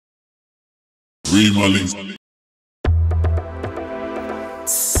Remodeling.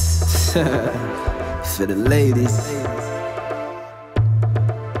 For the ladies.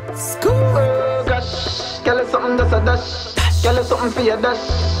 School. Oh gosh, girl is something that's a dash. Girl is something for your dash.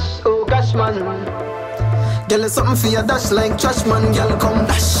 Oh gosh man. Girl is something for your dash like trash man. Girl come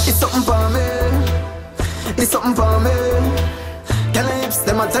dash. It's something for me. It's something for me. Girl hips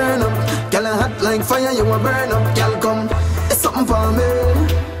them a turn up. Girl hot like fire you a burn up. Girl come. It's something for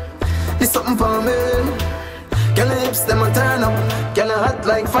me. It's something for me. Girl hips them a turn up. Girl hot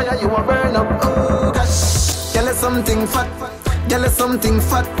like fire you a burn up. Oh gosh. Girl is something fat. Girl is something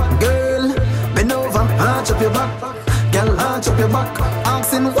fat. Girl bend over, arch up your back. Girl arch up your back.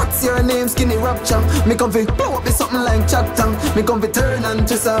 Asking what's your name, skinny Rapture. Me come fi blow up with something like chat tongue. Me come fi turn and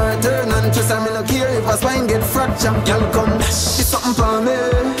twist her, turn and twist her. Me look here if her spine get fracture. Girl come, it's something for me.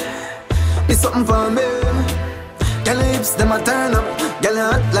 It's something for me. Girl hips them a turn up. Girl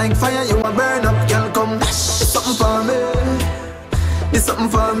hot like fire you a burn up. Girl come, it's something for me. It's something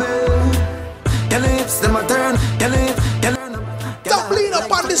for me. Girl hips them a turn. Girl hips, girl turn up. Don't lean up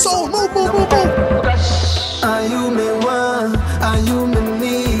on the soul. Move, move, move, move. Are you me one? Are you me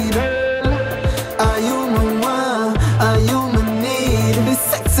need? Are you me one? Are you me need? This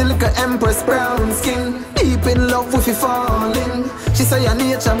sexy little empress brown skin, deep in love with you falling. She say your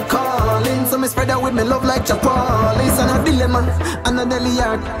nature I'm calling, so me spread her with me love like Chapolins. And a dilemma, and a deli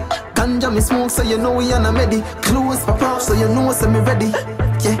yard. Ganja me smoke, so you know we on a medi. Close pop off, so you know so me ready.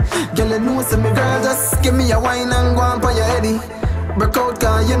 Yeah, girl you know so me girl, just give me a wine and go on for your heady. Break out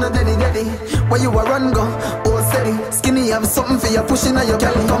car, you know daddy daddy. Where you a run go, oh steady. Skinny have something for you, pushing on your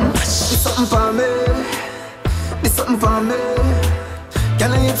girl come. It's something for me. It's something for me.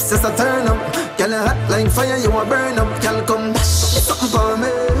 Girl hips just a turn up. Girl hot like fire, you a burn up. Girl come. It's something for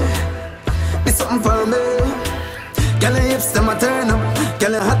me. It's something for me. Girl hips them a turn up.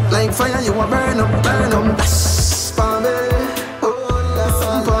 Girl hot like fire, you a burn up, burn up. Dash for me. Oh, that's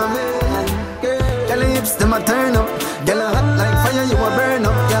something for me. Girl hips them a turn up. Girl hot like fire, you a burn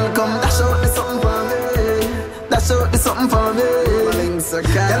up. Girl come dash out the something for me. Dash out the something for me.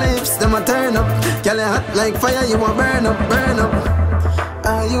 Girl hips them a turn up. Girl hot like fire, you a burn up, burn up.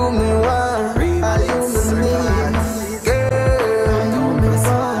 Are you me one? Are you me need? Girl, are you me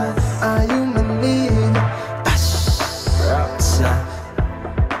one? Are you me need? Dash, Rapture.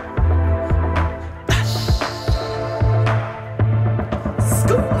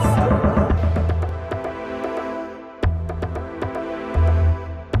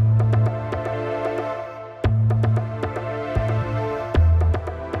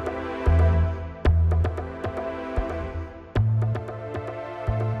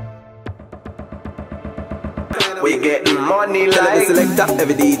 We getting money like. Tell them selector,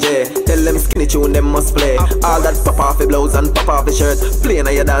 every DJ. Tell them skinny tune, them must play. All that pop off the blouse and pop off the shirt. Play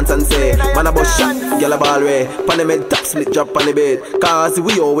on your dance and say, man a bus shot, girl a ball way. Pan the med top split drop on the bed. Cause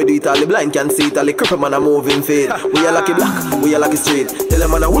we all we do it, all the blind can see it. All the cripple man a moving fade. We are lucky black, we are lucky street. Tell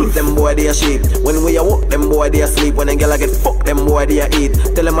them man a wolf, them boy they a sheep. When we a walk, them boy they a sleep. When a girl a get fucked, them boy they a eat.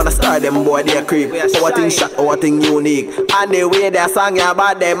 Tell them man a star, them boy they a creep. Our thing shot, our thing unique. And the way they song ya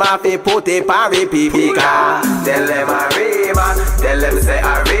about them a fi put it on repeat. Tell them a rima, tell them say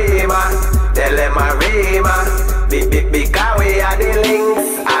a rima, tell them a rima. Because we are the links,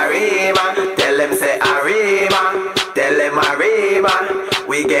 a rima. Tell them say a rima, tell them a rima.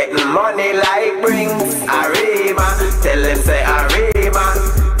 We getting money like rings, a rima. Tell them say a rima,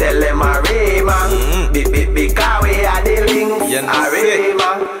 tell them a rima. Because we are the links, a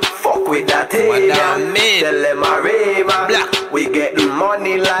rima. Fuck with that thing, tell them a rima. We getting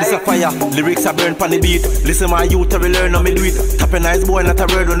money like. This a fire, lyrics are burn pon the beat. Listen my youth, we learn how me do it. Tapping nice boy, not a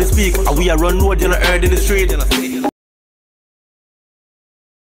word when they speak. And we a run road, you know heard in the street.